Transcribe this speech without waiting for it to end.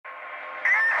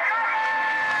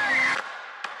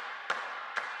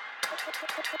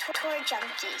Tour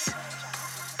junkies.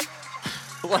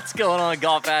 What's going on,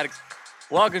 golf addicts?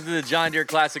 Welcome to the John Deere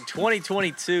Classic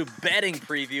 2022 betting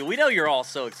preview. We know you're all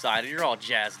so excited. You're all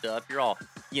jazzed up. You're all,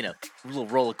 little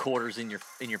roll of quarters in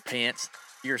your pants.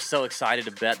 You're so excited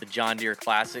to bet the John Deere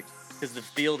Classic because the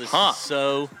field is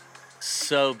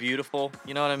so beautiful.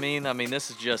 You know what I mean? I mean,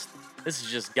 this is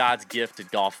just God's gift to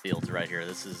golf fields right here.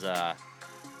 This is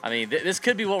this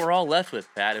could be what we're all left with,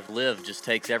 Pat, if Liv just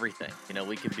takes everything.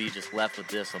 We could be just left with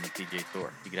this on the PGA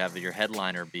Tour. You could have your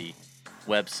headliner be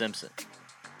Webb Simpson.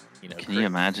 Can you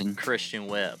imagine? Christian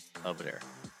Webb over there.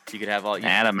 You could have all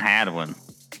Adam Hadwin.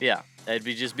 Yeah,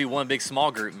 it'd just be one big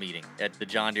small group meeting at the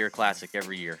John Deere Classic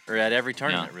every year, or at every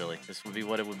tournament, really. This would be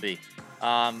what it would be.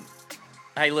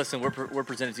 Hey, listen, we're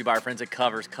presented to you by our friends at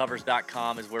Covers.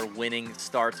 Covers.com is where winning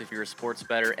starts if you're a sports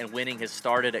bettor, and winning has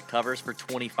started at Covers for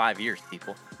 25 years,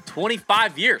 people.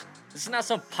 25 years. This is not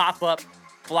some pop-up,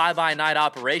 fly-by-night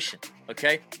operation,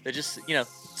 okay? They're just,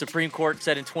 Supreme Court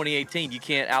said in 2018 you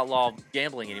can't outlaw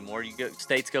gambling anymore.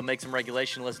 States go make some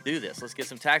regulation. Let's do this. Let's get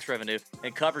some tax revenue.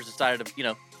 And Covers decided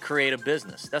to, create a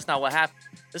business. That's not what happened.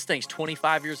 This thing's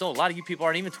 25 years old. A lot of you people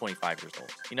aren't even 25 years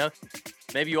old.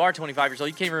 Maybe you are 25 years old.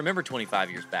 You can't even remember 25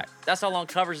 years back. That's how long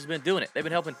Covers has been doing it. They've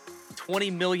been helping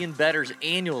 20 million bettors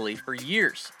annually for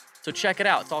years. So check it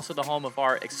out. It's also the home of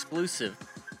our exclusive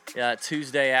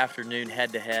Tuesday afternoon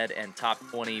head-to-head and top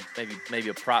 20, maybe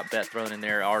a prop bet thrown in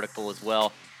there article as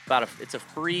well. It's a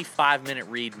free 5-minute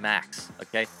read max,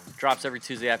 okay? Drops every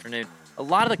Tuesday afternoon. A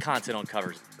lot of the content on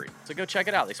Covers is free. So go check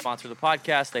it out. They sponsor the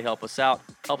podcast. They helped us out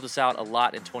a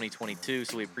lot in 2022,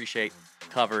 so we appreciate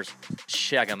Covers.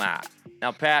 Check them out.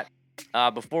 Now, Pat,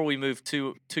 before we move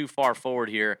too far forward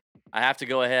here, I have to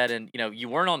go ahead and, you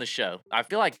weren't on the show. I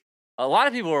feel like a lot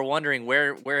of people were wondering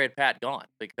where had Pat gone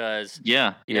because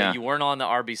you weren't on the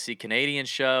RBC Canadian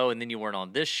show, and then you weren't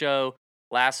on this show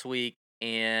last week.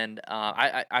 And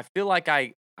I feel like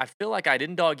I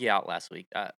didn't dog you out last week.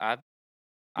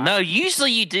 No,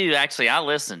 usually you do. Actually, I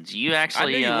listened. You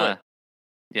actually, I knew you would.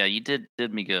 Yeah, you did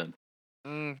me good.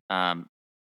 But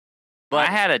I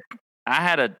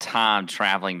had a time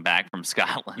traveling back from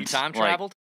Scotland. You time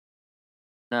traveled?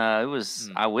 No, it was.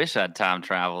 I wish I'd time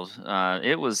traveled.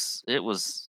 It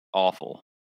was awful.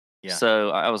 Yeah. So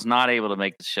I was not able to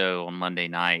make the show on Monday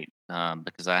night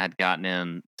because I had gotten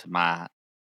in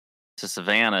to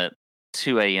Savannah at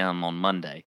 2 a.m. on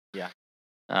Monday. Yeah.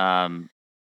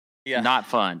 Yeah. Not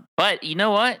fun. But you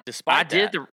know what? Despite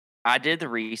I did the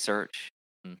research.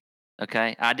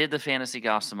 Okay. I did the fantasy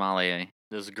golf sommelier.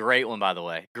 It was a great one, by the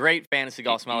way. Great fantasy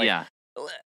golf sommelier. Yeah.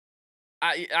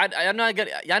 I'm not gonna.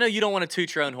 I know you don't want to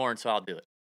toot your own horn, so I'll do it.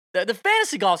 The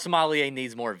fantasy golf sommelier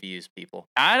needs more views, people.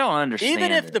 I don't understand.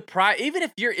 Even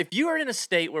if you are in a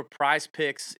state where Prize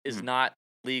Picks is not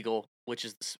legal, which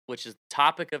is the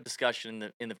topic of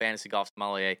discussion in the fantasy golf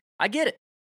sommelier, I get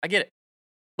it.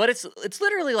 But it's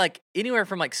literally like anywhere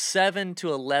from like 7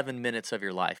 to 11 minutes of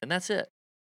your life, and that's it.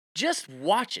 Just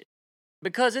watch it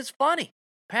because it's funny.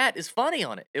 Pat is funny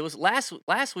on it. It was last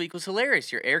week was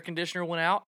hilarious. Your air conditioner went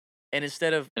out, and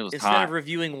instead of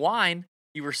reviewing wine,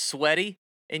 you were sweaty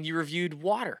and you reviewed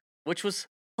water, which was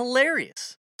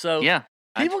hilarious. So yeah,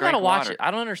 people gotta watch it.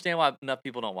 I don't understand why enough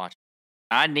people don't watch it.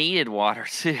 I needed water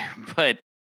too, but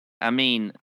I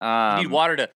mean, you need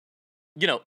water to,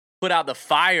 put out the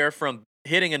fire from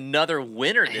hitting another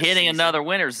winner. Another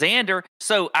winner, Xander.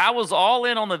 So I was all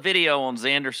in on the video on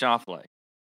Xander Schauffele.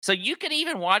 So you can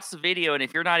even watch the video, and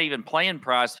if you're not even playing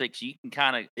Prize Picks, you can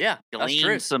kind of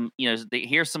glean some,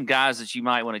 here's some guys that you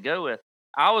might want to go with.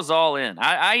 I was all in.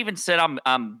 I even said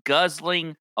I'm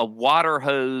guzzling a water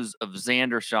hose of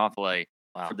Xander Schauffele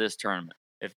for this tournament.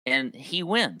 And he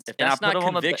wins. If that's not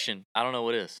conviction, I don't know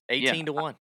what is.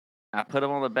 18-1. I put him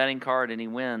on the betting card, and he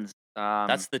wins.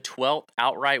 That's the 12th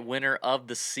outright winner of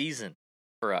the season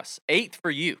for us. 8th for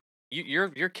you.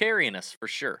 You're carrying us for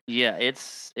sure. Yeah,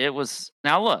 it was.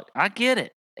 Now look, I get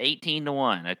it.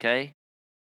 18-1. Okay,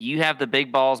 you have the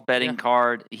big balls betting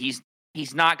card. He's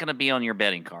not going to be on your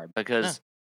betting card because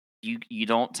you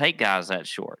don't take guys that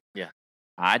short. Yeah,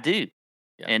 I do.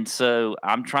 Yeah. And so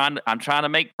I'm trying to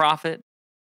make profit.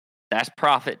 That's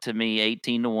profit to me.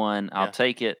 18-1. I'll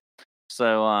take it.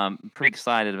 So I'm pretty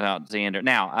excited about Xander.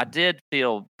 Now I did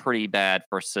feel pretty bad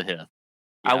for Sahith.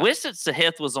 Yeah. I wish that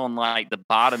Sahith was on like the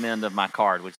bottom end of my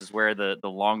card, which is where the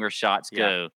longer shots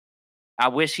go. I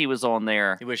wish he was on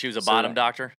there. You wish he was a bottom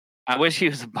doctor? I wish he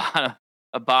was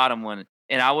a bottom one,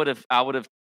 and I would have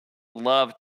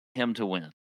loved him to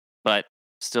win, but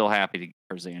still happy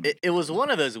for Xander. It was one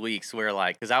of those weeks where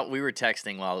because we were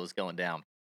texting while it was going down.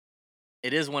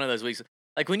 It is one of those weeks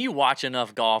like when you watch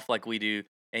enough golf like we do.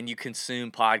 and you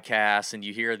consume podcasts and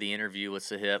you hear the interview with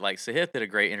Sahith, like Sahith did a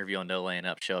great interview on No Laying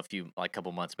Up show a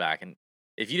couple months back, and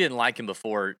if you didn't like him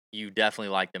before, you definitely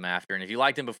liked him after, and if you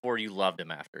liked him before, you loved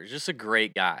him after. He's just a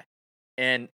great guy,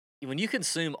 and when you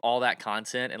consume all that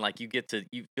content and like you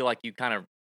feel like you kind of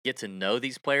get to know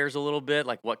these players a little bit,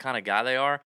 like what kind of guy they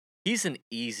are. He's an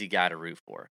easy guy to root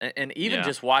for, and even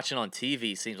just watching on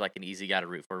TV seems like an easy guy to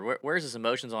root for. Wears his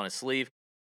emotions on his sleeve,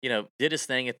 did his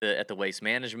thing at the Waste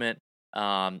Management.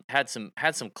 Had some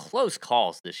close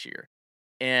calls this year,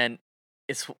 and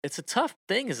it's a tough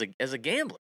thing as a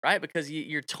gambler, right? Because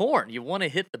you're torn. You want to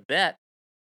hit the bet,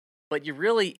 but you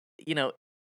really,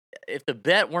 if the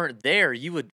bet weren't there,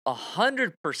 you would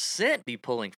 100% be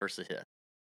pulling for Sahith.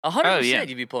 100%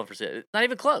 you'd be pulling for Sahith. It's not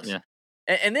even close. Yeah.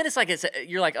 And then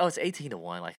you're like, oh, it's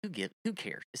 18-1. Like, who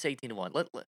cares? It's 18-1. Let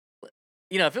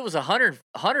if it was 100-1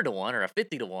 or a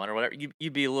 50-1 or whatever,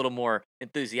 you'd be a little more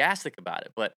enthusiastic about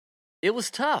it. But it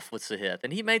was tough with Sahith,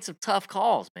 and he made some tough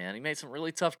calls, man. He made some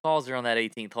really tough calls there on that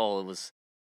 18th hole.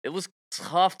 It was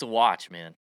tough to watch,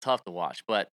 man. Tough to watch,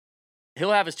 but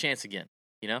he'll have his chance again.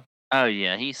 Oh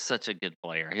yeah, he's such a good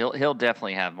player. He'll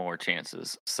definitely have more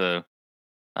chances. So,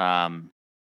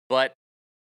 but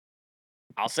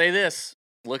I'll say this: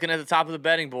 looking at the top of the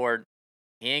betting board,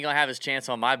 he ain't gonna have his chance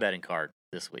on my betting card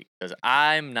this week because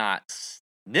I'm not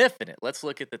sniffing it. Let's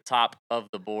look at the top of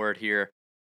the board here.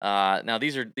 Now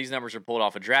these numbers are pulled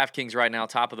off of DraftKings right now.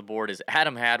 Top of the board is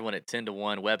Adam Hadwin at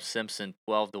 10-1, Webb Simpson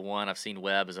 12-1. I've seen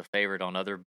Webb as a favorite on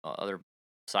other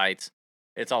sites.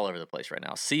 It's all over the place right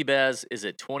now. Seabez is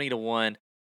at 20-1.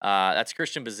 That's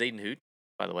Christian Bezuidenhout,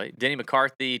 by the way. Denny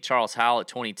McCarthy, Charles Howell at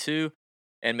 22,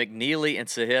 and McNeely and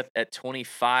Sahith at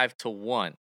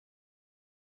 25-1.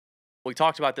 We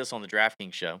talked about this on the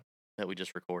DraftKings show that we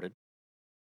just recorded.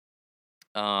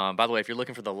 By the way, if you're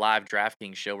looking for the live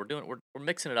DraftKings show, we're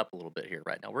mixing it up a little bit here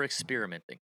right now. We're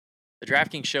experimenting. The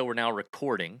DraftKings show we're now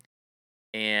recording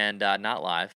and not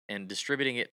live and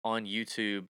distributing it on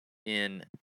YouTube in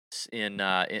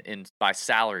by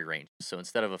salary ranges. So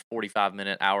instead of a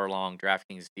 45-minute, hour-long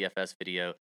DraftKings DFS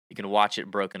video, you can watch it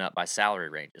broken up by salary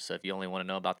ranges. So if you only want to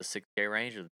know about the 6K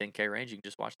range or the 10K range, you can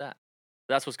just watch that. So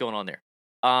that's what's going on there.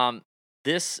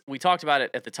 We talked about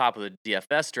it at the top of the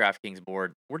DFS DraftKings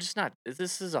board. We're just not.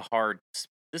 This is hard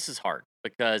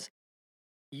because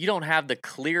you don't have the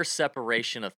clear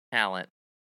separation of talent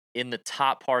in the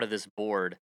top part of this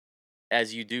board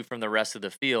as you do from the rest of the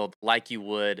field, like you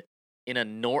would in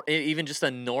even just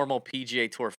a normal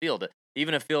PGA Tour field.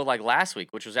 Even a field like last week,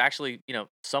 which was actually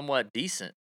somewhat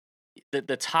decent.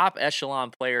 The top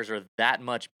echelon players are that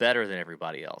much better than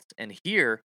everybody else, and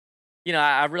here.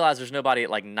 I realize there's nobody at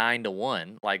like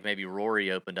 9-1, like maybe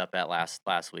Rory opened up at last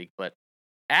week, but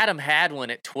Adam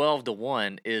Hadwin at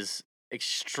 12-1 is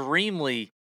extremely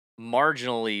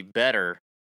marginally better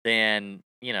than,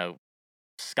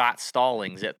 Scott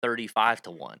Stallings at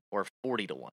 35-1 or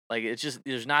 40-1. Like it's just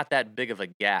there's not that big of a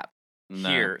gap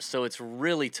here, so it's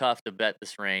really tough to bet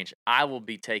this range. I will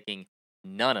be taking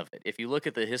none of it. If you look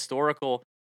at the historical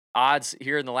odds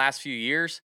here in the last few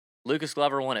years, Lucas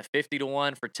Glover won at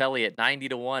 50-1, Fratelli at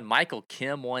 90-1, Michael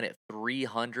Kim won at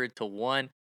 300-1.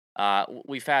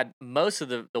 We've had most of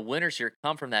the winners here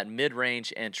come from that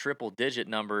mid-range and triple-digit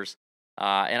numbers,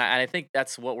 and I think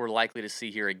that's what we're likely to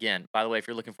see here again. By the way, if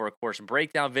you're looking for a course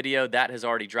breakdown video, that has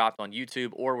already dropped on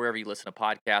YouTube or wherever you listen to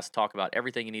podcasts. Talk about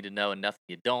everything you need to know and nothing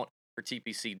you don't for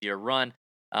TPC Deer Run.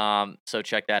 So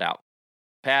check that out.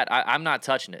 Pat, I'm not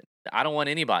touching it. I don't want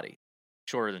anybody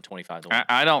shorter than 25-1.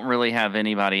 I don't really have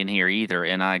anybody in here either,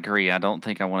 and I agree. I don't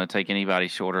think I want to take anybody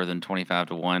shorter than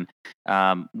 25-1.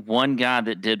 One guy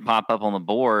that did pop up on the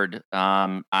board,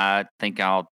 I think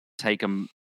I'll take him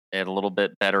at a little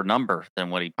bit better number than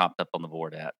what he popped up on the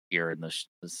board at here in this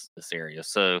area.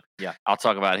 So yeah, I'll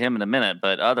talk about him in a minute.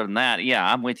 But other than that, yeah,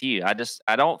 I'm with you.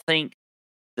 I don't think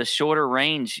the shorter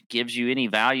range gives you any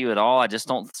value at all. I just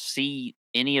don't see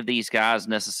any of these guys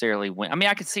necessarily win. I mean,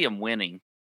 I could see them winning,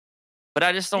 but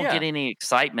I just don't get any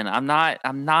excitement. I'm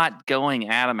not going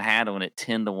Adam Hadwin at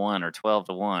 10-1 or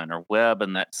 12-1 or Webb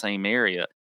in that same area.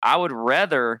 I would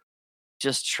rather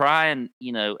just try and,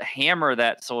 hammer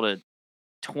that sort of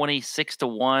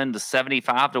 26-1 to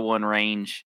 75-1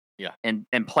 range. Yeah. And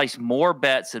place more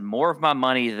bets and more of my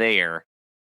money there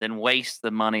than waste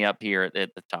the money up here at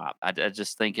the top. I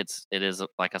just think it is,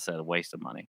 like I said, a waste of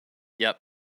money. Yep.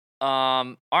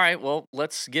 All right, well,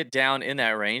 let's get down in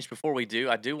that range. Before we do,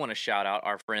 I do want to shout out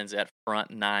our friends at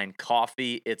Front Nine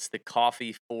Coffee. It's the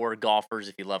coffee for golfers.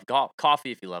 If you love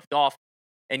coffee, if you love golf,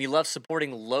 and you love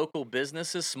supporting local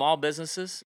businesses, small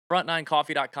businesses,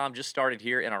 front9coffee.com just started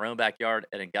here in our own backyard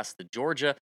at Augusta,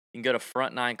 Georgia. You can go to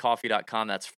front9coffee.com.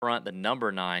 That's front, the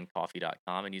number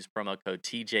 9coffee.com, and use promo code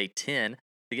TJ10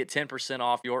 to get 10%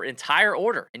 off your entire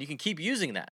order. And you can keep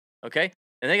using that, okay?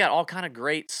 And they got all kind of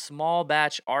great small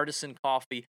batch artisan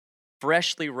coffee,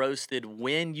 freshly roasted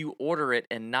when you order it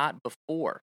and not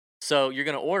before. So you're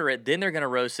going to order it, then they're going to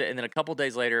roast it, and then a couple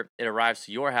days later, it arrives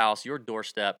to your house, your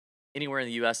doorstep, anywhere in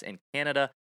the U.S. and Canada.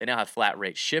 They now have flat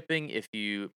rate shipping if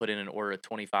you put in an order of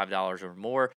 $25 or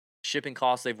more. Shipping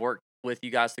costs they've worked with you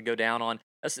guys to go down on.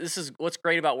 This is what's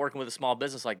great about working with a small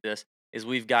business like this is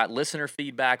we've got listener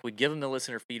feedback. We give them the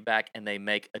listener feedback, and they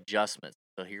make adjustments.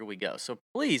 So here we go. So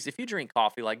please, if you drink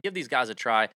coffee, give these guys a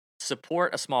try.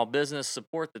 Support a small business.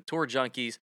 Support the Tour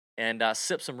Junkies. And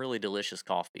sip some really delicious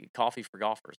coffee. Coffee for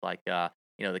golfers, like the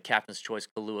Captain's Choice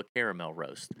Kahlua Caramel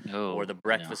Roast, or the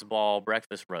Breakfast Ball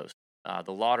Breakfast Roast.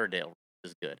 The Lauderdale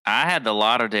is good. I had the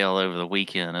Lauderdale over the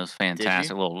weekend. It was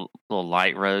fantastic. Little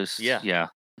light roast. Yeah.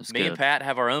 Me and Pat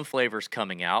have our own flavors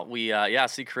coming out. We I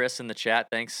see Chris in the chat.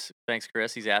 Thanks,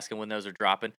 Chris. He's asking when those are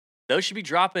dropping. Those should be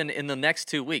dropping in the next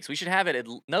 2 weeks. We should have it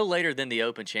no later than the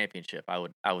Open Championship. I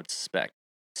would suspect.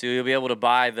 So you'll be able to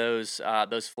buy those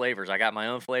flavors. I got my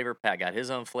own flavor. Pat got his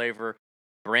own flavor.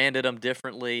 Branded them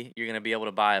differently. You're going to be able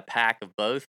to buy a pack of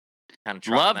both. Kind of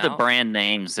love the brand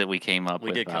names that we came up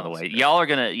with. By the way, y'all are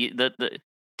gonna the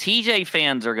TJ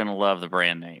fans are gonna love the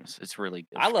brand names. It's really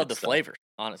good. I love the flavors.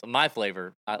 Honestly, my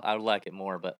flavor I like it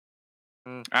more, but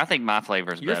I think my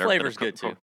flavor is better. Your flavor's good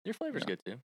too. Your flavor's good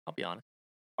too. I'll be honest.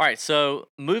 All right, so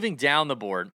moving down the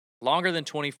board, longer than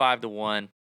 25-1.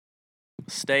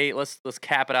 Let's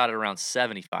cap it out at around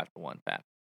 75-1, Pat.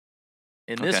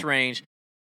 In this range,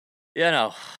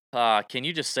 can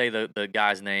you just say the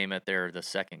guy's name at the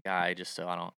second guy, just so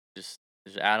I don't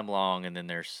there's Adam Long, and then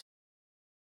there's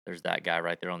that guy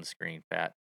right there on the screen,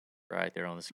 Pat. Right there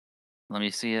on the screen. Let me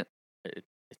see it. It's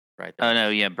right there. Oh no,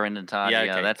 yeah, Brendan Todd.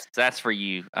 Yeah, okay. That's for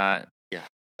you.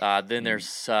 Then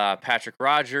there's Patrick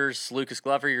Rogers, Lucas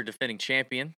Glover, your defending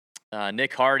champion.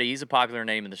 Nick Hardy, he's a popular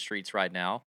name in the streets right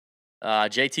now.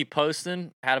 JT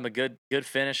Poston had him a good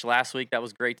finish last week. That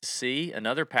was great to see.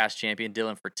 Another past champion,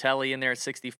 Dylan Fratelli, in there at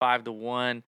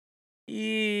 65-1.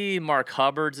 Mark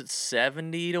Hubbard's at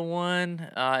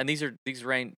 70-1. And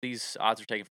these odds are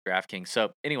taken from DraftKings.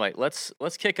 So anyway, let's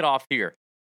kick it off here.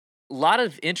 A lot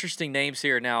of interesting names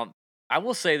here. Now, I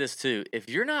will say this too. If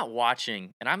you're not watching,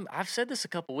 and I've said this a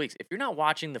couple weeks, if you're not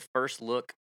watching the First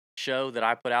Look show that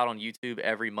I put out on YouTube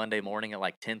every Monday morning at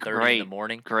 10:30 in the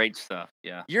morning. Great stuff.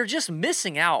 Yeah. You're just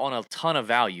missing out on a ton of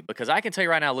value, because I can tell you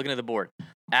right now, looking at the board,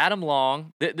 Adam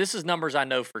Long, this is numbers I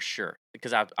know for sure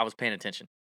because I was paying attention.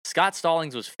 Scott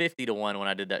Stallings was 50-1 when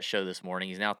I did that show this morning.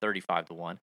 He's now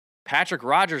 35-1. Patrick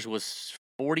Rogers was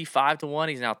 45-1.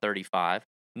 He's now 35.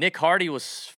 Nick Hardy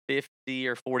was 50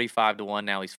 or 45-1.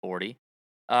 Now he's 40.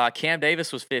 Cam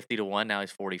Davis was 50-1. Now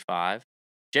he's 45.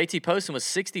 JT Poston was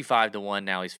 65-1.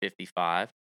 Now he's 55.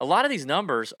 A lot of these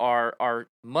numbers are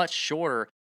much shorter.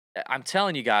 I'm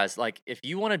telling you guys, if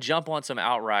you want to jump on some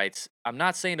outrights, I'm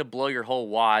not saying to blow your whole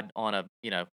wad on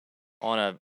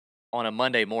a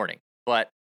Monday morning, but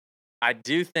I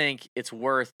do think it's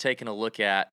worth taking a look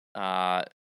at that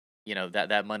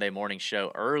Monday morning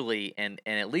show early and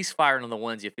at least firing on the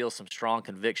ones you feel some strong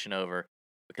conviction over,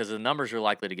 because the numbers are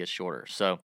likely to get shorter.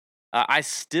 So I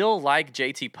still like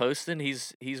JT Poston.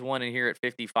 He's one in here at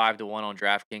 55-1 on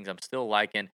DraftKings. I'm still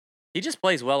liking. He just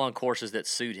plays well on courses that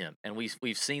suit him, and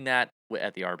we've seen that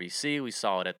at the RBC. We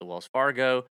saw it at the Wells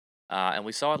Fargo, and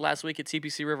we saw it last week at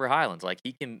TPC River Highlands.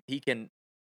 He can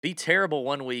be terrible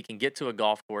one week and get to a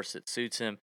golf course that suits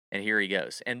him, and here he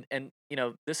goes. And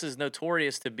this is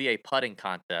notorious to be a putting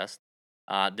contest,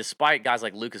 despite guys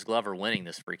like Lucas Glover winning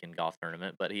this freaking golf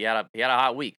tournament. But he had a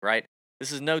hot week, right?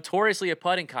 This is notoriously a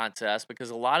putting contest because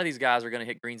a lot of these guys are going to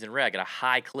hit greens and reg at a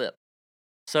high clip.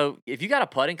 So if you got a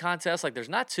putting contest, there's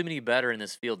not too many better in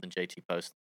this field than JT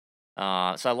Poston.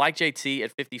 So I like JT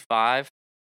at 55.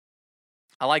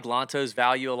 I like Lanto's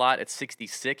value a lot at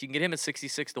 66. You can get him at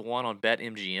 66-1 on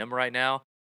BetMGM right now.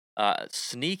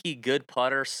 Sneaky good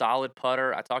putter, solid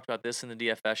putter. I talked about this in the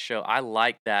DFS show. I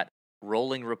like that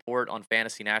rolling report on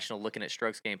Fantasy National looking at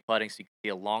strokes gained putting, so you can see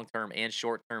a long-term and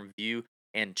short-term view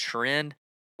and trend.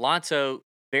 Lanto,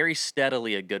 very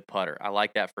steadily a good putter. I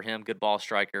like that for him. Good ball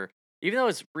striker. Even though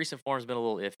his recent form's been a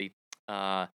little iffy.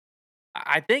 I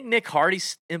think Nick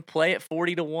Hardy's in play at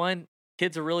 40-1.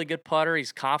 Kid's a really good putter.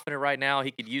 He's confident right now.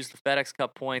 He could use the FedEx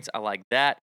Cup points. I like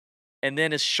that. And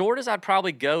then as short as I'd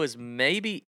probably go is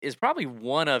probably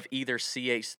one of either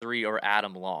CH3 or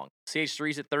Adam Long.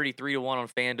 CH3's at 33-1 on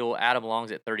FanDuel. Adam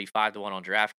Long's at 35-1 on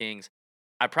DraftKings.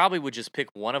 I probably would just pick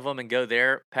one of them and go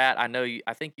there. Pat, I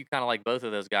think you kind of like both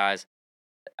of those guys.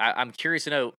 I'm curious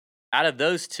to know, out of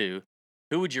those two,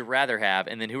 who would you rather have?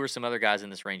 And then who are some other guys in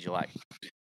this range you like?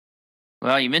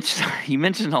 Well, you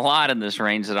mentioned a lot in this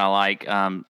range that I like.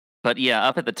 But yeah,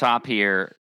 up at the top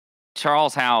here,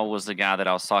 Charles Howell was the guy that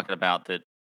I was talking about that,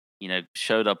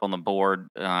 showed up on the board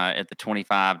at the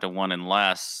 25-1 and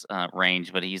less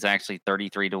range, but he's actually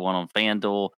 33-1 on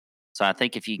FanDuel. So I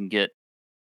think if you can get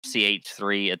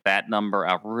CH3 at that number,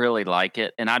 I really like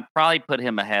it. And I'd probably put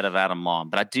him ahead of Adam Long,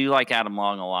 but I do like Adam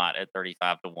Long a lot at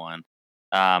 35-1.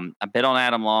 I bet on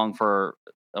Adam Long for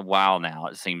a while now,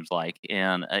 it seems like,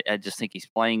 and I just think he's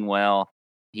playing well.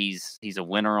 He's a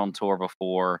winner on tour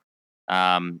before.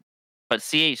 But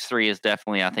CH3 is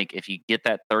definitely, I think, if you get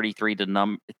that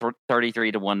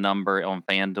 33-1 number on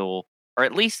FanDuel, or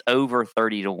at least over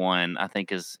 30-1, I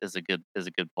think is a good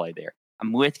play there.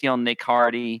 I'm with you on Nick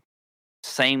Hardy.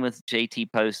 Same with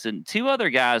JT Poston. Two other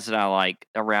guys that I like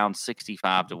around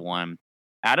 65-1.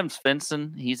 Adam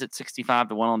Svensson, he's at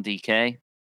 65-1 on DK.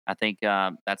 I think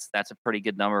that's a pretty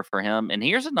good number for him. And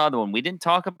here's another one. We didn't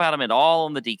talk about him at all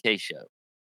on the DK show,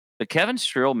 but Kevin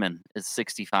Streelman is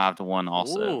 65-1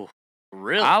 also. Ooh,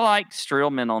 really? I like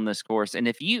Streelman on this course. And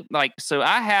if you so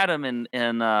I had him in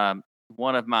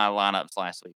one of my lineups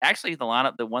last week. Actually, the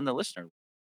lineup that won the listener.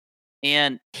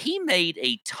 And he made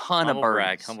a ton of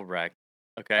birdies. Humble brag.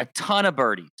 Okay. A ton of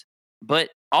birdies. But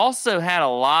also had a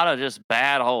lot of just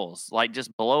bad holes, like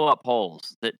just blow up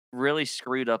holes that really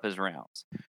screwed up his rounds.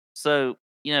 So,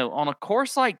 on a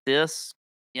course like this,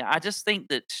 I just think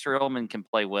that Streelman can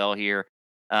play well here.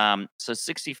 So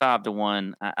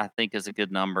 65-1, I think is a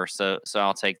good number. So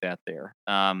I'll take that there.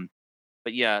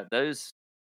 But yeah, that's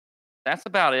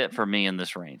about it for me in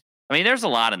this range. I mean, there's a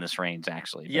lot in this range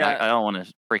actually. Yeah, I don't want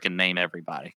to freaking name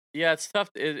everybody. Yeah, it's tough.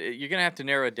 You're gonna have to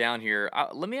narrow it down here.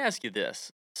 Let me ask you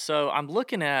this. So I'm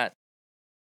looking at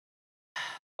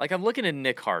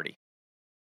Nick Hardy.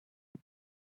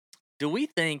 Do we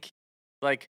think,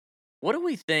 what do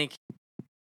we think?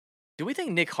 Do we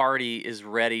think Nick Hardy is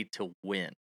ready to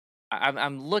win?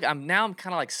 I'm kind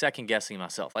of like second guessing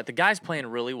myself. Like the guy's playing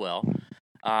really well.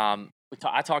 I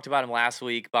talked about him last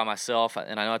week by myself,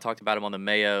 and I know I talked about him on the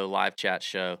Mayo live chat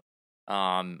show.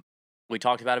 We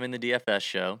talked about him in the DFS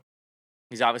show.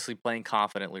 He's obviously playing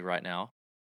confidently right now.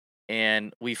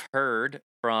 And we've heard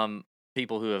from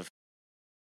people who have,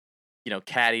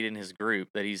 caddied in his group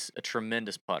that he's a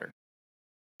tremendous putter.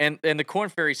 And the Korn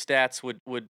Ferry stats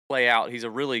would play out. He's a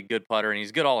really good putter, and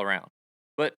he's good all around.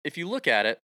 But if you look at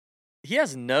it, he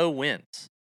has no wins.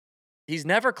 He's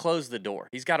never closed the door.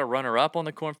 He's got a runner-up on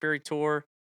the Korn Ferry Tour.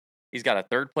 He's got a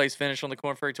third-place finish on the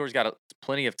Korn Ferry Tour. He's got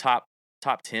plenty of top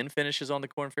 10 finishes on the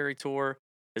Korn Ferry Tour.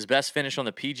 His best finish on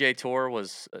the PJ Tour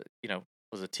was a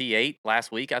T8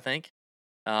 last week, I think.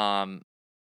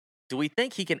 Do we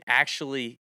think he can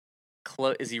actually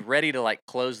is he ready to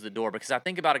close the door? Because I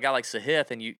think about a guy like Sahith,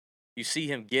 and you see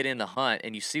him get in the hunt,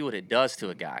 and you see what it does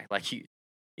to a guy. Like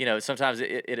sometimes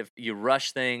if you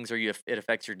rush things, or it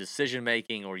affects your decision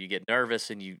making, or you get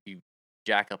nervous and you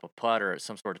jack up a putt or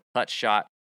some sort of putt shot.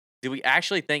 Do we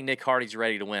actually think Nick Hardy's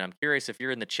ready to win? I'm curious if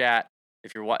you're in the chat,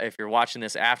 if you're watching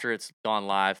this after it's gone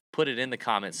live, put it in the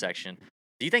comment section.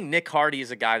 Do you think Nick Hardy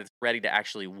is a guy that's ready to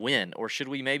actually win, or should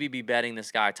we maybe be betting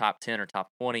this guy top 10 or top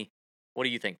 20? What do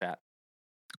you think, Pat?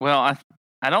 Well,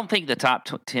 I don't think the top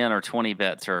 10 or 20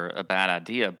 bets are a bad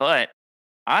idea, but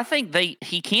I think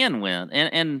he can win.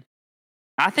 And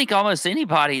I think almost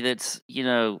anybody that's,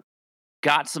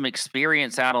 got some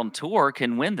experience out on tour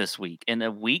can win this week in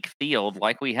a weak field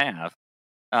like we have.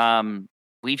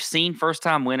 We've seen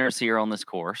first-time winners here on this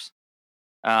course.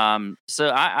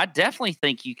 So I definitely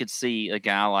think you could see a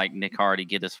guy like Nick Hardy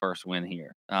get his first win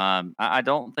here. I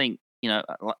don't think,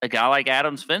 a guy like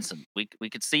Adam Svensson, we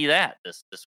could see that.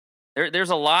 There's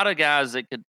a lot of guys that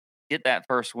could get that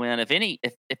first win.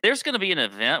 If there's going to be an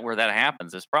event where that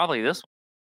happens, it's probably this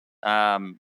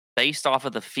one. Based off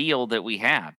of the field that we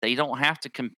have, they don't have to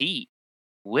compete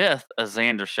with a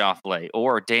Xander Schauffele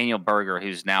or Daniel Berger,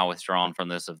 who's now withdrawn from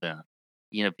this event.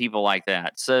 People like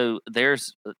that. So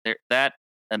that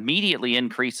immediately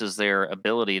increases their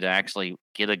ability to actually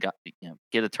get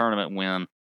a tournament win.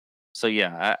 So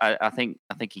yeah, I think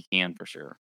he can for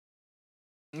sure.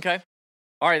 Okay.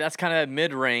 All right, that's kind of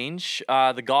mid-range.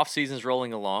 The golf season's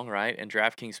rolling along, right? And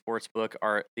DraftKings Sportsbook,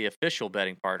 the official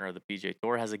betting partner of the PGA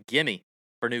Tour, has a gimme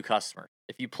for new customers.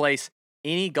 If you place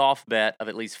any golf bet of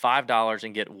at least $5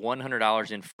 and get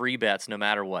 $100 in free bets no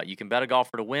matter what. You can bet a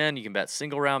golfer to win, you can bet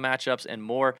single-round matchups, and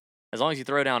more. As long as you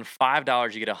throw down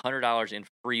 $5, you get $100 in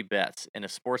free bets. And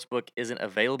if Sportsbook isn't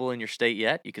available in your state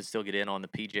yet, you can still get in on the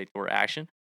PGA Tour action.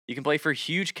 You can play for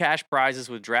huge cash prizes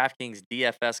with DraftKings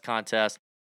DFS contest.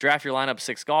 Draft your lineup of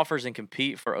 6 golfers and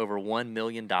compete for over $1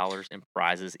 million in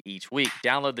prizes each week.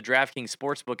 Download the DraftKings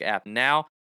Sportsbook app now.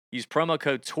 Use promo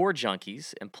code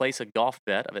TOURJunkies and place a golf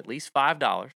bet of at least $5.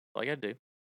 That's all you got to do.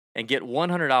 And get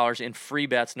 $100 in free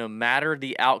bets no matter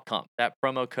the outcome. That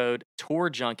promo code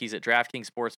TOURJunkies at DraftKings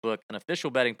Sportsbook, an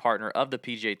official betting partner of the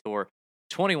PGA Tour.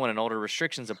 21 and older,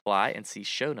 restrictions apply, and see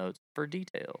show notes for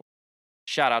details.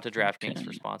 Shout out to DraftKings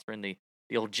for sponsoring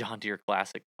the old John Deere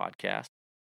Classic podcast.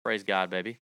 Praise God,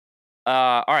 baby.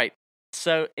 All right.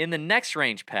 So in the next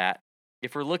range, Pat,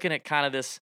 if we're looking at kind of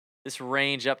this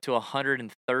range up to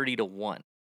 130 to 1,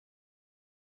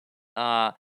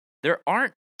 there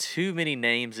aren't too many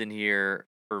names in here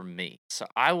for me. So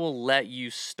I will let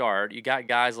you start. You got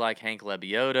guys like Hank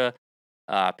Lebioda,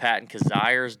 Patton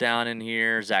Kizzires down in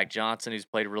here, Zach Johnson, who's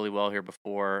played really well here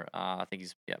before. I think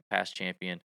he's past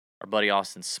champion. Our buddy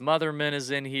Austin Smotherman is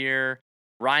in here.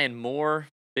 Ryan Moore,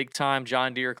 big-time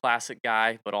John Deere Classic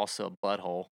guy, but also a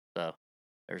butthole. So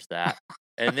there's that.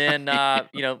 And then,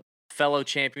 fellow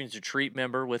Champions Retreat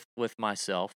member with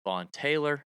myself, Vaughn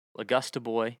Taylor, Augusta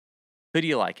Boy. Who do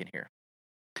you like in here?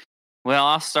 Well,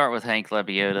 I'll start with Hank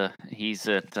Lebioda. He's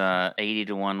at 80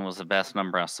 to 1 was the best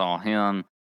number I saw him.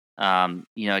 A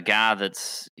guy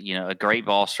that's, a great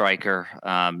ball striker.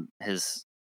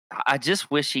 I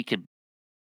just wish he could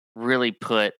really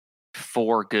put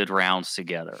 4 good rounds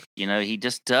together. He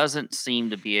just doesn't seem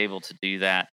to be able to do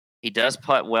that. He does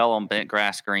putt well on bent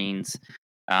grass greens.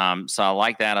 So I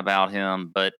like that about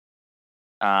him, but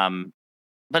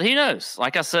who knows?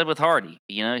 Like I said with Hardy,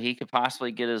 he could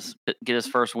possibly get his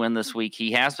first win this week.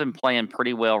 He has been playing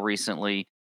pretty well recently.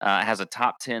 Has a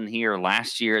top 10 here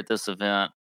last year at this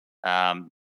event.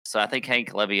 So I think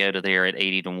Hank Lebioda there at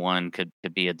 80 to 1 could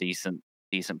be a decent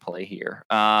play here.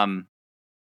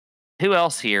 Who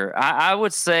else here? I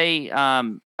would say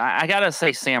I gotta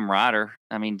say Sam Ryder.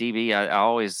 I mean, DB. I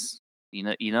always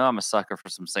I'm a sucker for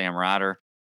some Sam Ryder.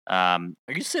 Are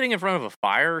you sitting in front of a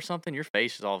fire or something? Your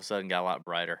face has all of a sudden got a lot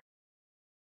brighter.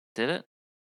 Did it?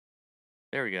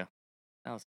 There we go.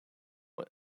 That was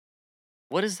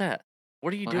what is that?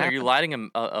 What are you doing? Happened? Are you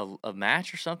lighting a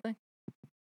match or something?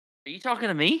 Are you talking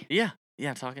to me? Yeah,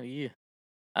 I'm talking to you.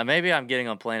 Maybe I'm getting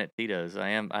on Planet Tito's. I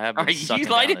have been. Are you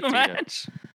lighting a match?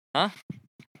 Huh?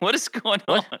 What is going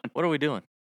on? What are we doing?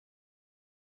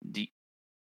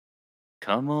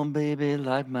 Come on, baby,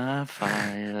 light my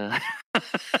fire.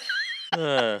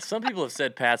 Some people have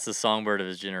said Pat's the songbird of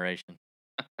his generation.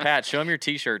 Pat, show him your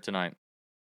T-shirt tonight.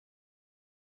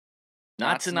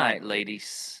 Not tonight,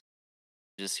 ladies.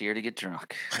 Just here to get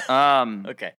drunk.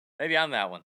 Okay, maybe I'm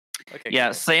that one. Okay.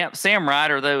 Yeah, cool. Sam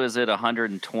Ryder though is at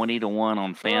 120 to 1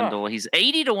 on FanDuel. He's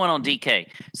 80 to 1 on DK.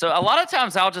 So a lot of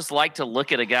times I'll just like to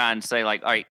look at a guy and say like, all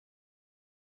right,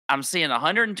 I'm seeing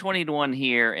 120 to 1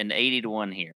 here and 80 to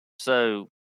 1 here. So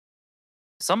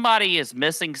somebody is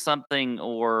missing something,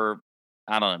 or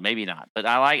I don't know, maybe not. But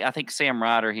I think Sam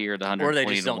Ryder here at 120 or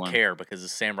they just to don't 1. care because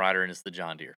it's Sam Ryder and it's the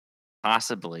John Deere.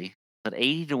 Possibly, but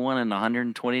 80 to 1 and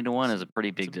 120 to 1 is a pretty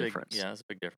big difference. Yeah, that's a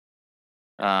big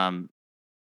difference.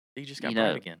 You just got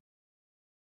bright again.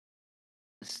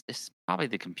 It's probably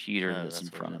the computer that's in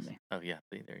front of me. Oh yeah,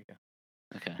 see, there you go.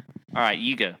 Okay, all right,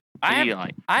 you go. What do you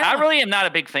like? I really am not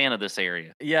a big fan of this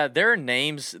area. Yeah, there are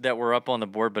names that were up on the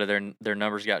board, but their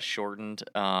numbers got shortened.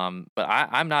 But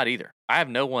I'm not either. I have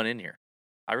no one in here.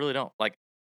 I really don't. Like,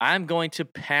 I'm going to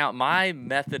pound. My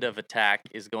method of attack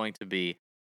is going to be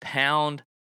pound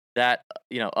that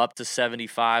up to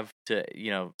 75 to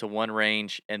to 1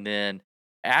 range, and then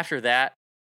after that.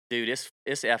 Dude, it's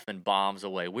effing bombs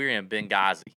away. We're in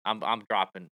Benghazi. I'm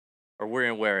dropping, or we're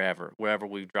in wherever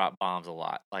we've dropped bombs a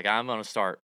lot. Like, I'm gonna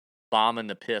start bombing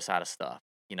the piss out of stuff,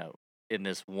 in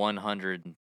this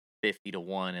 150 to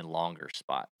 1 and longer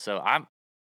spot. So I'm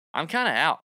kind of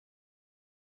out.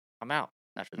 I'm out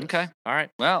after this. Okay. All right.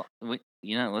 Well,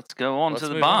 let's go on to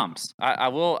the bombs. I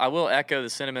will echo the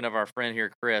sentiment of our friend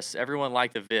here, Chris. Everyone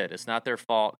liked the vid. It's not their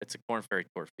fault. It's a Corn Ferry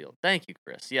Tour field. Thank you,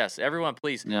 Chris. Yes, everyone,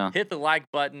 please hit the like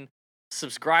button.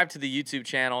 Subscribe to the YouTube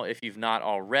channel if you've not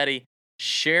already.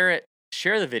 Share it.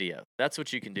 Share the video. That's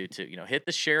what you can do too. Hit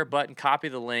the share button, copy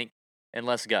the link, and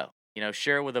let's go.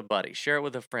 Share it with a buddy. Share it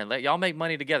with a friend. Let y'all make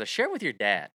money together. Share it with your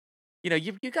dad.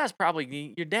 You guys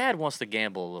probably, your dad wants to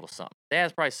gamble a little something.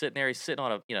 Dad's probably sitting there. He's sitting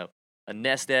on a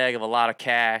nest egg of a lot of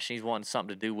cash. And he's wanting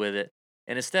something to do with it.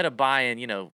 And instead of buying,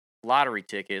 lottery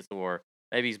tickets, or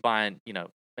maybe he's buying,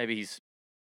 maybe he's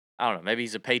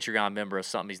a Patreon member of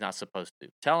something he's not supposed to.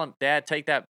 Tell him, Dad, take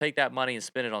that money and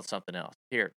spend it on something else.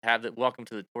 Here, welcome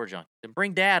to the Tour Junkies. And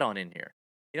bring Dad on in here.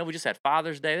 We just had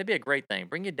Father's Day. That'd be a great thing.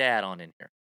 Bring your dad on in here.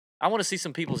 I want to see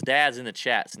some people's dads in the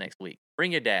chats next week.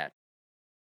 Bring your dad.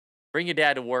 Bring your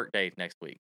dad to work day next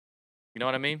week. You know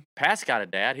what I mean? Pat's got a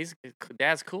dad.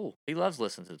 Dad's cool. He loves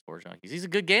listening to the Tour Junkies. He's a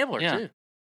good gambler too.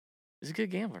 He's a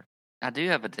good gambler. I do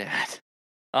have a dad.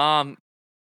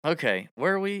 Okay.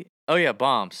 Where are we? Oh yeah,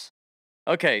 bombs.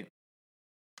 Okay.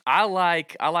 I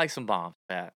like some bombs,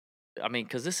 Pat. I mean,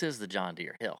 because this is the John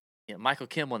Deere. Hell, Michael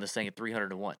Kim won this thing at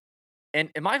 300-1, and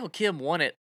Michael Kim won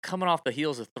it coming off the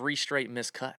heels of 3 straight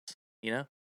missed cuts.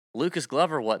 Lucas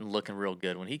Glover wasn't looking real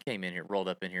good when he came in here, rolled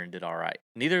up in here, and did all right.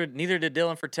 Neither did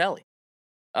Dylan Fratelli.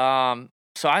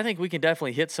 So I think we can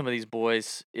definitely hit some of these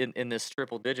boys in this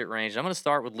triple digit range. I'm going to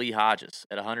start with Lee Hodges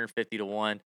at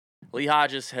 150-1. Lee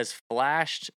Hodges has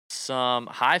flashed some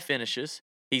high finishes.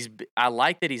 I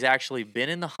like that he's actually been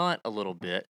in the hunt a little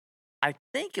bit. I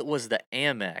think it was the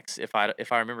Amex, if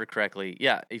I remember correctly.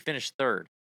 Yeah, he finished 3rd.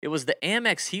 It was the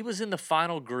Amex. He was in the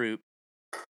final group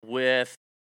with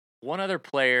one other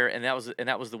player, and that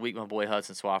was the week my boy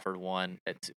Hudson Swafford won.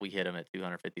 We hit him at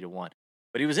 250-1.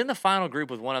 But he was in the final group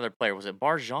with one other player. Was it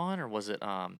Barjon or was it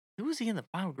who was he in the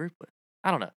final group with? I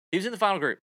don't know. He was in the final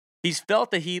group. He's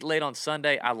felt the heat late on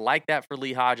Sunday. I like that for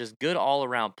Lee Hodges. Good all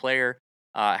around player.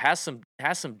 Has some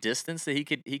distance that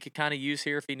he could kind of use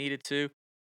here if he needed to.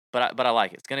 But I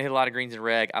like it. It's gonna hit a lot of greens and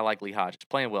reg. I like Lee Hodges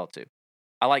playing well too.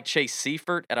 I like Chase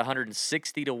Seifert at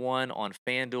 160-1 on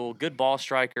FanDuel. Good ball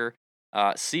striker.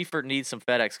 Seifert needs some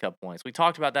FedEx Cup points. We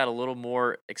talked about that a little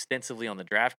more extensively on the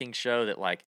DraftKings show. That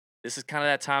this is kind of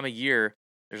that time of year.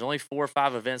 There's only 4 or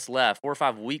 5 events left, 4 or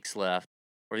 5 weeks left,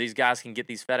 where these guys can get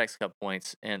these FedEx Cup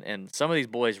points, and some of these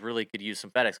boys really could use some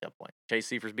FedEx Cup points. Chase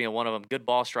Seifert's being one of them. Good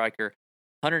ball striker,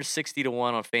 160-1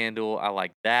 on FanDuel. I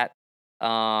like that.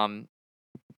 I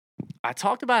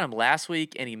talked about him last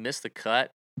week, and he missed the cut,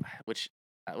 which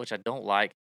I don't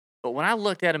like. But when I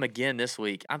looked at him again this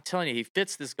week, I'm telling you, he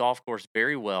fits this golf course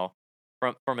very well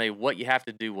from a what you have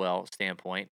to do well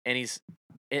standpoint. And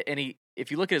if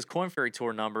you look at his Korn Ferry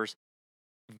Tour numbers,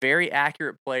 very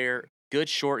accurate player, good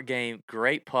short game,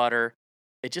 great putter.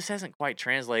 It just hasn't quite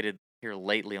translated here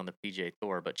lately on the PGA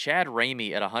Tour. But Chad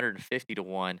Ramey at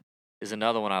 150-1 is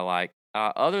another one I like.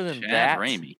 Other than Chad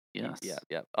Ramey, yes.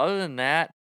 Yeah. Other than that,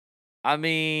 I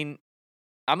mean,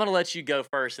 I'm gonna let you go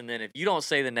first, and then if you don't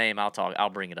say the name, I'll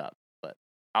bring it up. But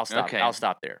I'll stop. Okay. I'll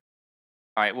stop there.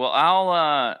 All right.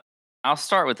 Well, I'll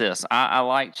start with this. I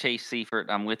like Chase Seifert.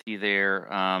 I'm with you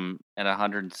there. At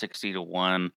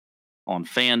 160-1 on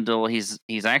FanDuel.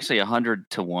 He's actually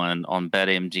 100-1 on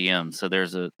BetMGM. So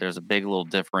there's a big little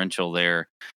differential there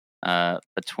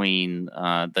between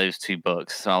those two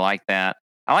books. So I like that.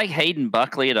 I like Hayden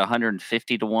Buckley at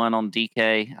 150-1 on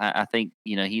DK. I think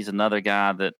he's another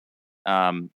guy that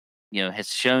has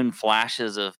shown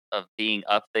flashes of being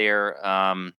up there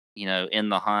in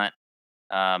the hunt.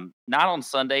 Not on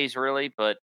Sundays really,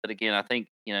 but again, I think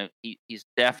he's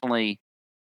definitely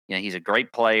he's a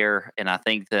great player, and I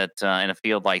think that in a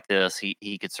field like this,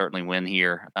 he could certainly win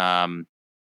here. Has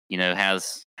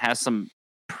some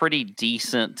pretty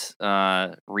decent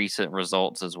recent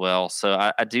results as well.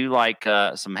 So I do like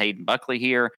some Hayden Buckley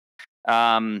here.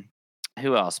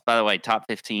 Who else? By the way, top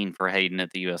 15 for Hayden at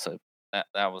the U.S. Open.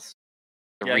 That was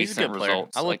the recent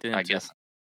results. I looked at him I guess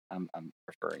I'm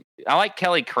referring to. I like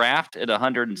Kelly Craft at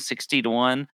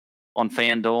 160-1 on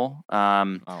FanDuel. I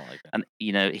don't like that. And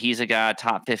he's a guy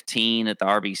top 15 at the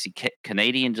RBC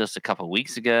Canadian just a couple of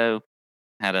weeks ago.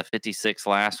 Had a 56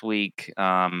 last week.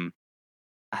 I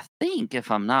think,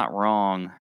 if I'm not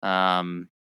wrong,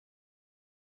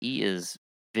 he is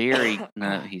very.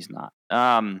 No, he's not.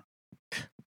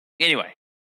 Anyway,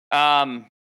 so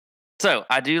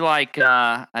I do like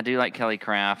Kelly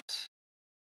Craft.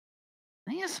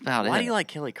 I think that's about it. Why do you like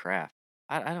Kelly Craft?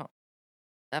 I don't.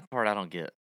 That part I don't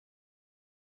get.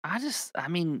 I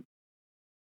mean,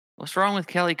 what's wrong with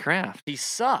Kelly Craft? He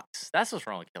sucks. That's what's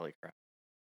wrong with Kelly Craft.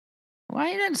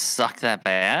 Why he doesn't suck that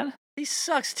bad? He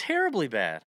sucks terribly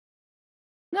bad.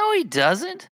 No, he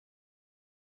doesn't.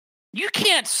 You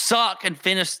can't suck and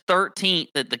finish 13th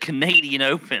at the Canadian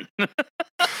Open.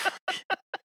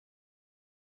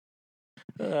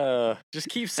 Just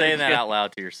keep saying that out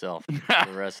loud to yourself for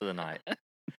the rest of the night.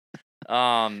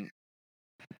 You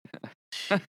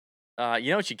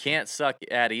know what you can't suck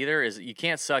at either is you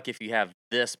can't suck if you have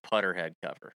this putter head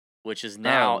cover, which is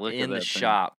now in the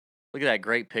shop. Look at that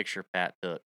great picture Pat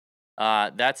took.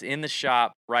 That's in the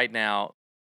shop right now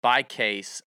by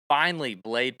Case. Finally,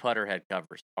 Blade putter head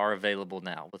covers are available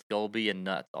now with Golby and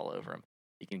nuts all over them.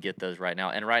 You can get those right now.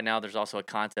 And right now, there's also a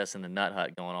contest in the Nut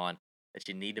Hut going on that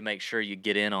you need to make sure you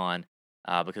get in on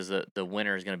because the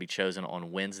winner is going to be chosen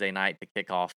on Wednesday night to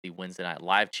kick off the Wednesday night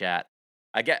live chat.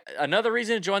 I get another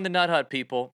reason to join the Nut Hut,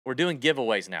 people. We're doing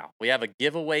giveaways now. We have a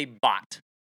giveaway bot.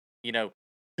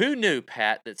 Who knew,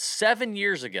 Pat, that 7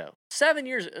 years ago,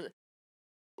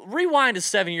 rewind to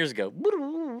 7 years ago,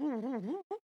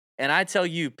 and I tell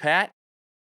you, Pat,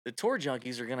 the Tour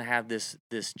Junkies are going to have this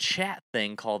chat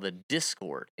thing called the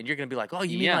Discord. And you're going to be like, oh,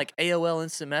 you mean like AOL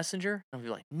Instant Messenger? I'll be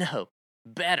like, no,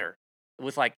 better,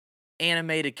 with like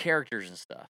animated characters and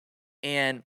stuff.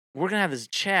 And we're going to have this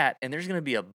chat, and there's going to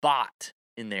be a bot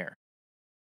in there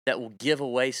that will give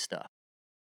away stuff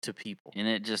to people. And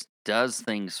it just does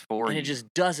things for you. And it just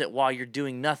does it while you're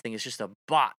doing nothing. It's just a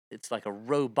bot. It's like a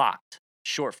robot,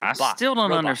 short for bot. I still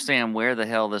don't understand where the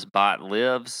hell this bot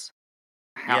lives,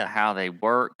 how they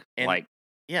work. And,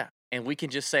 and we can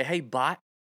just say, hey, bot,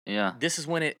 this is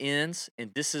when it ends,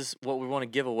 and this is what we want to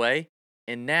give away.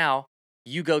 And now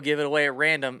you go give it away at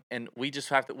random, and we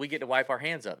just we get to wipe our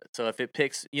hands of it. So if it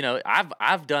picks,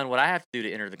 I've done what I have to do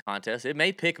to enter the contest. It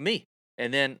may pick me,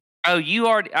 and then I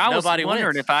was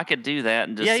wondering if I could do that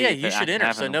and just see if you should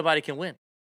enter so nobody can win.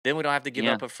 Then we don't have to give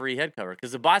up a free head cover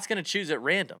because the bot's going to choose at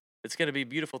random. It's going to be a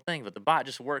beautiful thing, but the bot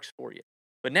just works for you.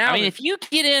 But now, if you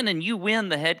get in and you win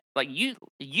the head, like you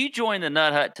join the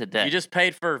Nut Hut today. You just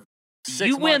paid for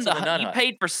 6 months of the Nut Hut. You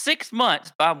paid for 6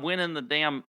 months by winning the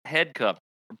damn head cover,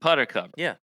 putter cover.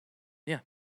 Yeah.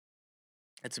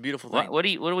 It's a beautiful thing. What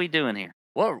are we doing here?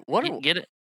 Get it?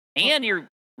 And you're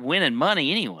winning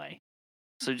money anyway.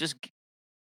 So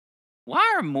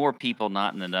why are more people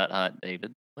not in the Nut Hut,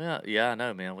 David? Well, yeah, I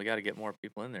know, man. We got to get more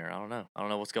people in there. I don't know. I don't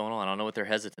know what's going on. I don't know what their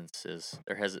hesitance is.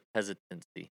 Their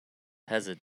hesitancy. I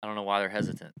don't know why they're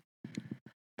hesitant.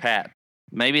 Pat.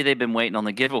 Maybe they've been waiting on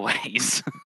the giveaways.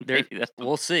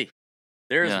 We'll see.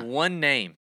 There is one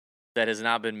name that has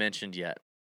not been mentioned yet.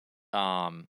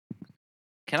 Can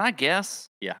I guess?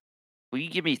 Yeah. Will you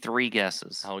give me 3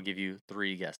 guesses? I will give you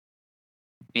 3 guesses.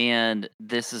 And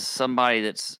this is somebody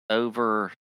that's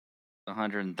over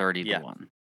 130 to 1.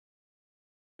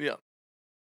 Yeah.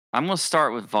 I'm going to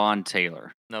start with Vaughn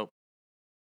Taylor. Nope.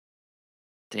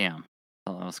 Damn.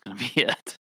 I thought that was going to be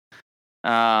it.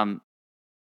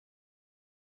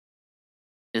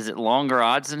 Is it longer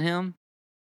odds than him?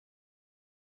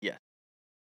 Yeah.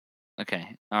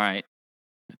 Okay. All right.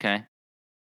 Okay.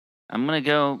 I'm going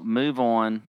to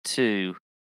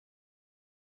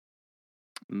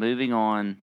moving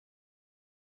on.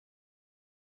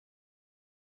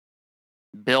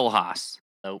 Bill Haas.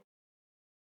 Nope.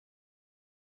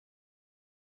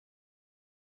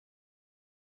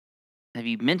 Have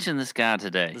you mentioned this guy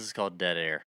today? This is called dead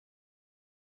air.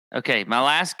 Okay, my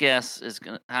last guess is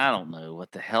I don't know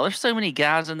what the hell. There's so many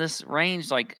guys in this range.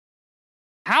 Like,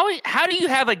 how do you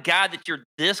have a guy that you're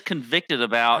this convicted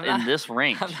about in this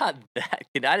range? I'm not that.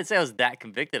 I didn't say I was that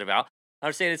convicted about. I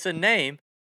was saying it's a name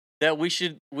that we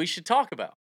should talk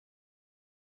about.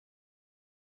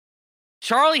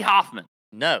 Charlie Hoffman.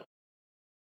 No.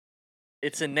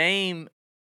 It's a name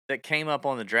that came up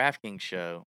on the DraftKings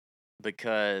show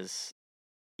because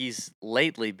he's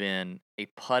lately been a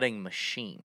putting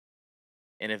machine.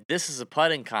 And if this is a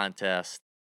putting contest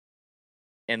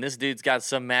and this dude's got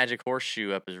some magic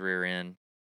horseshoe up his rear end,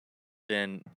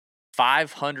 then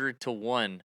 500 to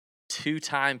 1,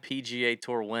 2-time PGA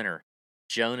Tour winner,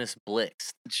 Jonas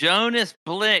Blixt. Jonas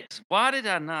Blixt. Why did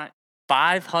I not?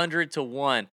 500 to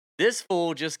 1. This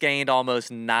fool just gained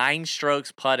almost 9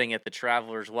 strokes putting at the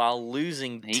Travelers while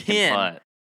losing 10.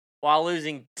 While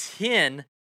losing 10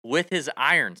 with his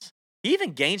irons. He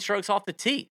even gained strokes off the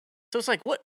tee. So it's like,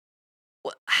 what?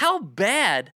 How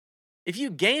bad? If you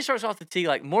gain strokes off the tee,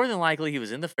 like more than likely he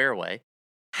was in the fairway.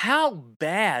 How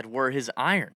bad were his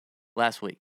irons last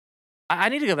week? I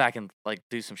need to go back and like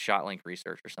do some ShotLink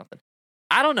research or something.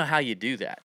 I don't know how you do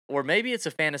that. Or maybe it's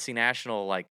a Fantasy National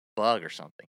like bug or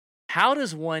something. How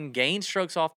does one gain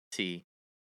strokes off the tee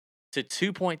to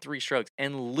 2.3 strokes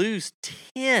and lose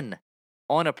 10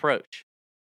 on approach?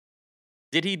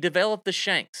 Did he develop the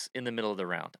shanks in the middle of the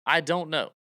round? I don't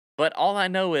know. But all I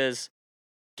know is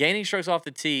gaining strokes off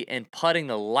the tee and putting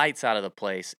the lights out of the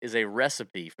place is a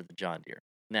recipe for the John Deere.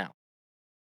 Now,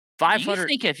 500. Do you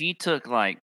think if you took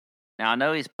now I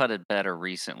know he's putted better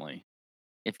recently.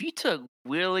 If you took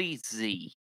Willie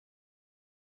Z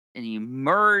and you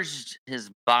merged his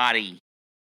body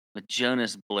with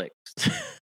Jonas Blixt,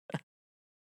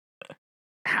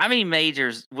 how many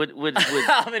majors would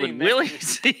Willie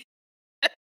Z?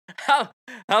 How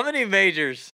many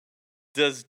majors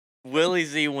does Willie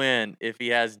Z win if he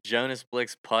has Jonas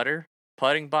Blixt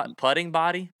putting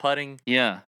body, putting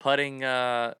hands?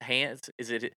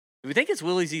 Do we think it's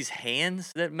Willie Z's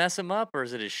hands that mess him up, or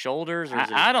is it his shoulders, or is it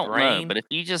his I don't brain? know, but if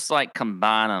you just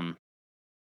combine them,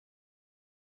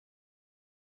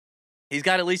 he's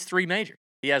got at least 3 majors.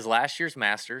 He has last year's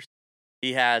Masters.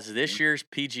 He has this year's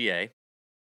PGA.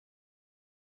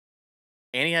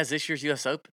 And he has this year's U.S.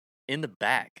 Open in the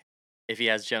bag if he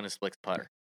has Jonas Blick's putter.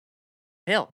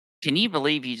 Hell. Can you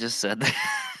believe you just said that?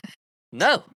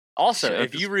 No. Also,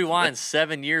 if you rewind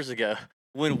 7 years ago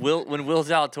when Will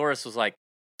Zalatoris was like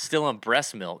still on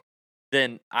breast milk,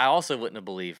 then I also wouldn't have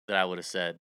believed that I would have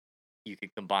said you could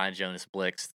combine Jonas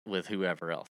Blick with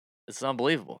whoever else. It's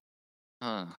unbelievable.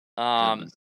 All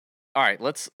right,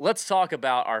 let's talk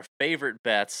about our favorite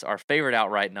bets, our favorite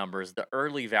outright numbers, the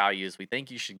early values we think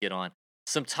you should get on.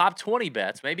 Some top 20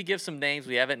 bets, maybe give some names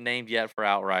we haven't named yet for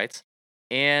outrights,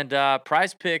 and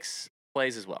Prize Picks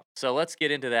plays as well. So let's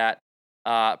get into that.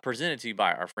 Presented to you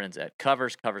by our friends at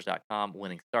Covers, Covers.com.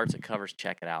 Winning starts at Covers.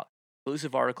 Check it out.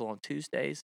 Exclusive article on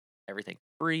Tuesdays. Everything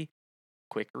free.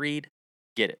 Quick read.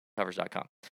 Get it. Covers.com.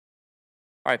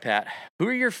 All right, Pat. Who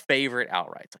are your favorite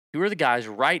outrights? Who are the guys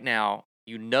right now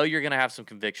you know you're going to have some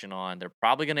conviction on? They're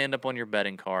probably going to end up on your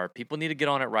betting card. People need to get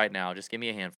on it right now. Just give me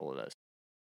a handful of those.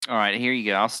 All right, here you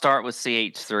go. I'll start with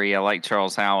CH3. I like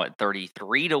Charles Howell at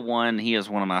 33-1. He is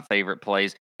one of my favorite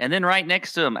plays. And then right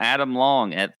next to him, Adam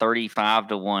Long at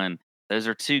 35-1. Those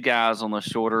are two guys on the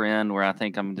shorter end where I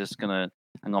think I'm gonna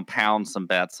pound some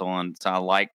bets on. So I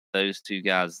like those two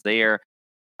guys there.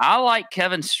 I like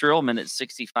Kevin Streelman at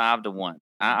 65-1.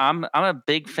 I'm a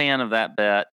big fan of that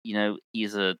bet. You know,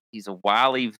 he's a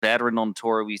wily veteran on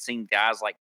tour. We've seen guys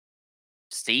like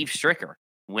Steve Stricker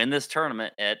win this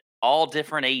tournament at all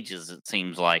different ages, it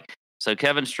seems like. So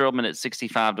Kevin Streelman at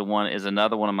 65-1 is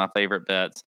another one of my favorite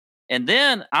bets. And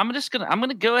then I'm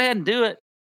gonna go ahead and do it.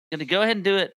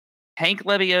 Hank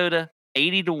Lebioda,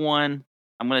 80-1.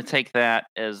 I'm gonna take that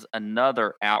as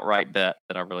another outright bet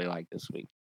that I really like this week.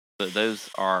 So those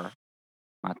are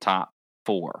my top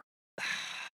 4.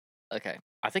 Okay.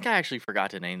 I think I actually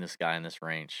forgot to name this guy in this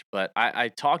range, but I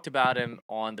talked about him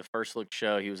on the First Look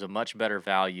show. He was a much better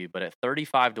value, but at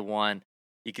 35-1,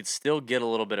 you could still get a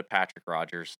little bit of Patrick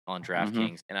Rogers on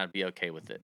DraftKings, and I'd be okay with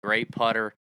it. Great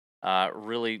putter,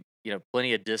 really,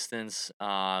 plenty of distance,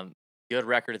 good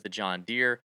record at the John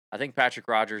Deere. I think Patrick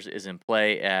Rogers is in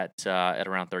play at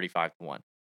around 35-1.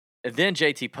 And then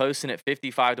JT Poston at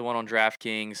 55-1 on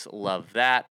DraftKings. Love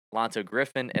that. Lanto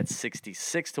Griffin at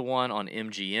 66-1 on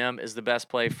MGM is the best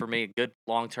play for me. Good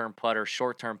long-term putter,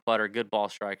 short-term putter, good ball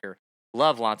striker.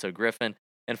 Love Lanto Griffin.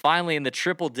 And finally, in the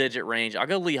triple-digit range, I'll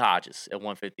go Lee Hodges at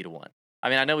 150-1. I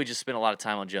mean, I know we just spent a lot of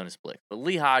time on Jonas Blick, but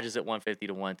Lee Hodges at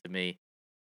 150-1 to me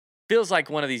feels like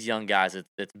one of these young guys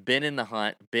that's been in the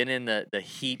hunt, been in the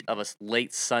heat of a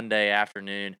late Sunday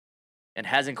afternoon, and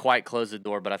hasn't quite closed the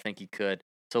door, but I think he could.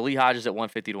 So Lee Hodges at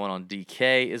 150-1 on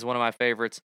DK is one of my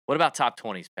favorites. What about top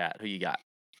 20s, Pat? Who you got?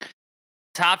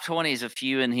 Top 20s, a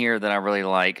few in here that I really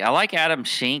like. I like Adam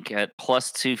Schenk at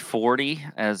plus 240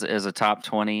 as a top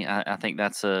 20. I think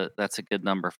that's a good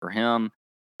number for him.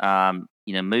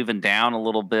 Moving down a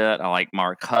little bit, I like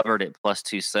Mark Hubbard at plus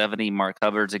 270. Mark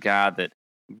Hubbard's a guy that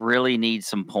really needs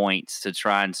some points to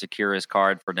try and secure his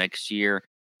card for next year.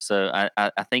 So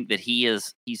I think that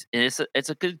it's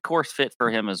a good course fit for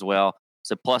him as well.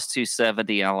 So plus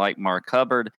 270, I like Mark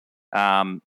Hubbard.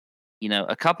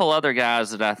 A couple other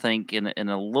guys that I think in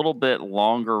a little bit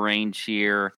longer range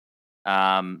here.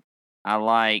 I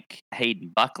like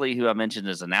Hayden Buckley, who I mentioned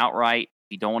as an outright.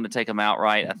 If you don't want to take him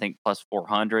outright, I think plus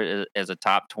 400 as a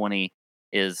top 20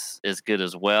 is good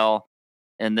as well.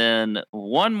 And then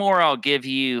one more I'll give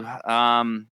you.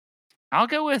 I'll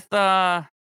go with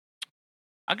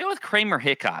Kramer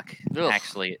Hickok. Ugh.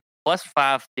 Actually, plus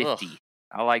 550. Ugh.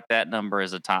 I like that number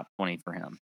as a top 20 for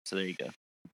him. So there you go.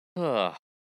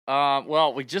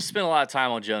 Well, we just spent a lot of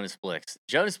time on Jonas Blick.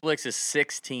 Jonas Blick is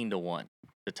 16-1,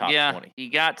 the top 20. Yeah,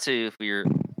 you got to if you're.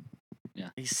 Yeah,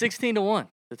 he's 16-1,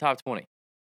 the top 20.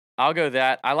 I'll go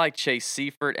that. I like Chase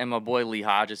Seifert and my boy Lee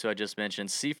Hodges, who I just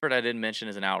mentioned. Seifert I didn't mention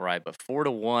as an outright, but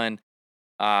 4-1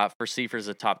 for Seifert as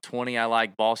a top 20. I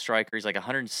like ball striker. He's like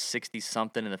 160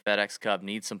 something in the FedEx Cup.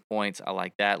 Needs some points. I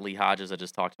like that. Lee Hodges I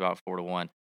just talked about 4-1.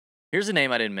 Here's a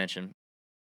name I didn't mention.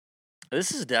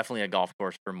 This is definitely a golf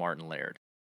course for Martin Laird.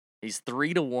 He's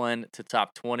 3-1 to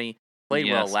top 20. Played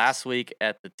well last week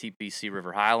at the TPC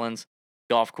River Highlands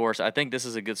golf course. I think this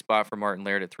is a good spot for Martin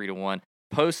Laird at 3-1.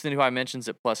 Poston, who I mentioned, is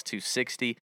at plus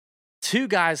 260. Two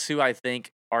guys who I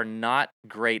think are not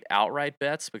great outright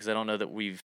bets because I don't know that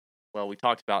we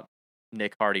talked about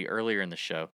Nick Hardy earlier in the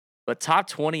show. But top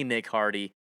 20 Nick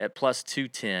Hardy at plus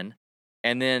 210.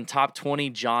 And then top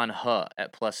 20 John Huh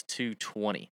at plus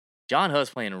 220. John Huh's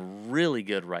playing really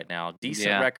good right now.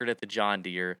 Decent record at the John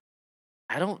Deere.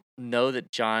 I don't know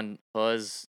that John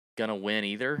Huh's going to win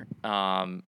either.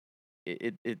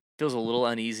 It feels a little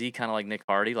uneasy, kind of like Nick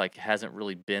Hardy, like hasn't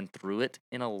really been through it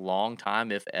in a long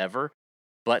time, if ever.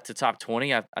 But to top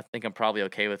 20, I think I'm probably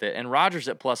okay with it. And Rodgers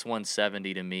at plus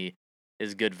 170 to me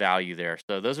is good value there.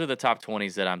 So those are the top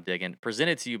 20s that I'm digging.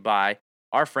 Presented to you by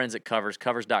our friends at Covers,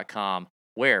 covers.com,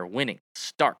 where winning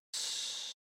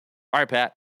starts. All right,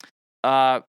 Pat.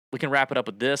 We can wrap it up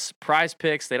with this. Prize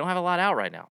Picks, they don't have a lot out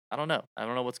right now. I don't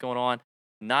know what's going on.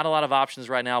 Not a lot of options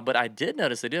right now, but I did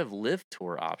notice they do have Live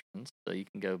Tour options. So you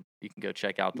can go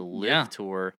check out the Live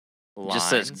Tour lines. It just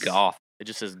says golf. It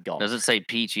just says golf. Doesn't say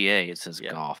PGA, it says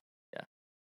golf. Yeah.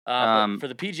 But for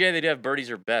the PGA, they do have birdies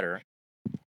or better.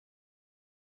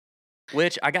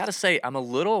 Which I got to say, I'm a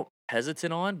little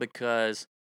hesitant on because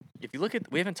if you look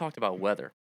at, we haven't talked about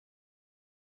weather,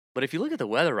 but if you look at the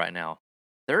weather right now,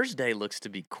 Thursday looks to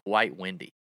be quite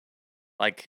windy.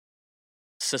 Like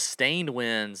sustained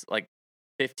winds, like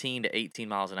 15 to 18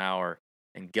 miles an hour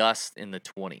and gusts in the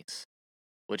 20s,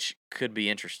 which could be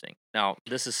interesting. Now,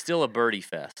 this is still a birdie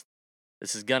fest.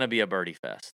 This is going to be a birdie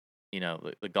fest. You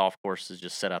know, the golf course is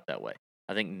just set up that way.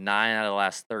 I think 9 out of the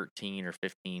last 13 or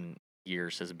 15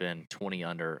 years has been 20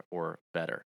 under or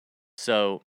better.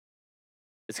 So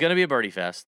it's going to be a birdie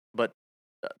fest, but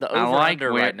the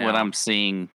over-under right now. What I'm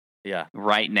seeing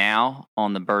right now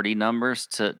on the birdie numbers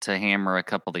to hammer a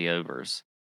couple of the overs.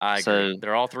 I agree.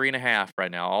 They're all 3.5 right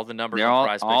now. All the numbers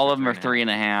all of them are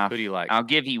 3.5. Who do you like? I'll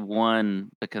give you one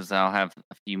because I'll have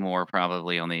a few more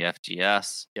probably on the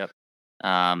FGS. Yep.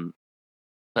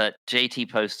 But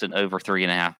JT posted over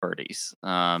 3.5 birdies.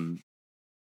 I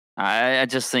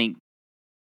just think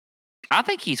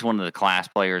he's one of the class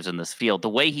players in this field. The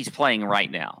way he's playing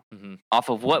right now, off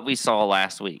of what we saw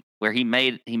last week, where he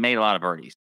made a lot of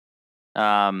birdies.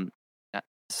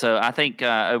 So I think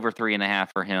over 3.5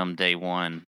 for him day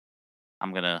one.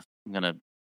 I'm gonna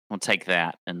take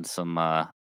that and some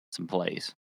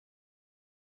plays.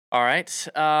 All right.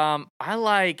 I'll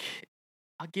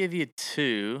give you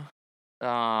 2.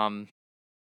 I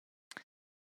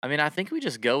mean, I think we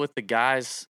just go with the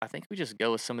guys. I think we just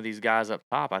go with some of these guys up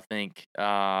top. I think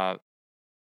Charles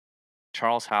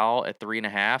Howell at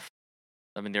 3.5.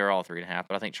 I mean, they're all 3.5,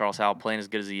 but I think Charles Howell playing as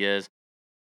good as he is.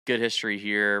 Good history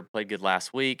here. Played good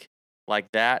last week. Like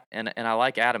that. And I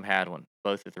like Adam Hadwin,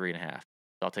 both at 3.5.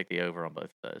 So I'll take the over on both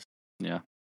of those. Yeah.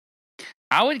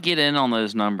 I would get in on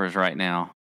those numbers right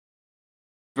now,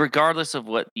 regardless of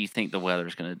what you think the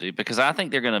weather's going to do, because I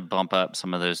think they're going to bump up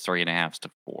some of those 3.5s to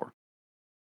 4.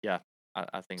 Yeah,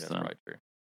 I think that's right true.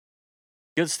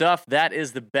 Good stuff. That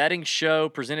is the betting show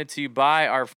presented to you by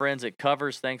our friends at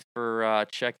Covers. Thanks for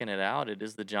checking it out. It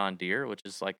is the John Deere, which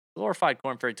is like a glorified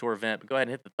Corn Ferry Tour event. But go ahead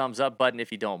and hit the thumbs up button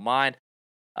if you don't mind.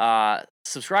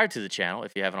 Subscribe to the channel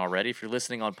if you haven't already. If you're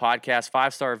listening on podcast,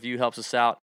 5-star review helps us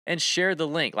out. And share the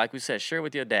link. Like we said, share it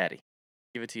with your daddy.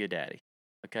 Give it to your daddy.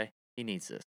 Okay? He needs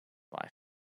this in life.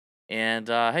 And,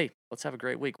 hey, let's have a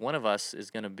great week. One of us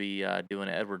is going to be doing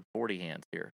an Edward 40 hands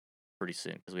here pretty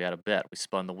soon because we had a bet. We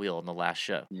spun the wheel in the last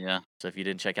show. Yeah. So if you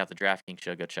didn't check out the DraftKings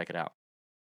show, go check it out.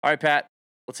 All right, Pat,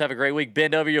 let's have a great week.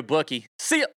 Bend over your bookie.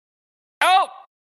 See ya.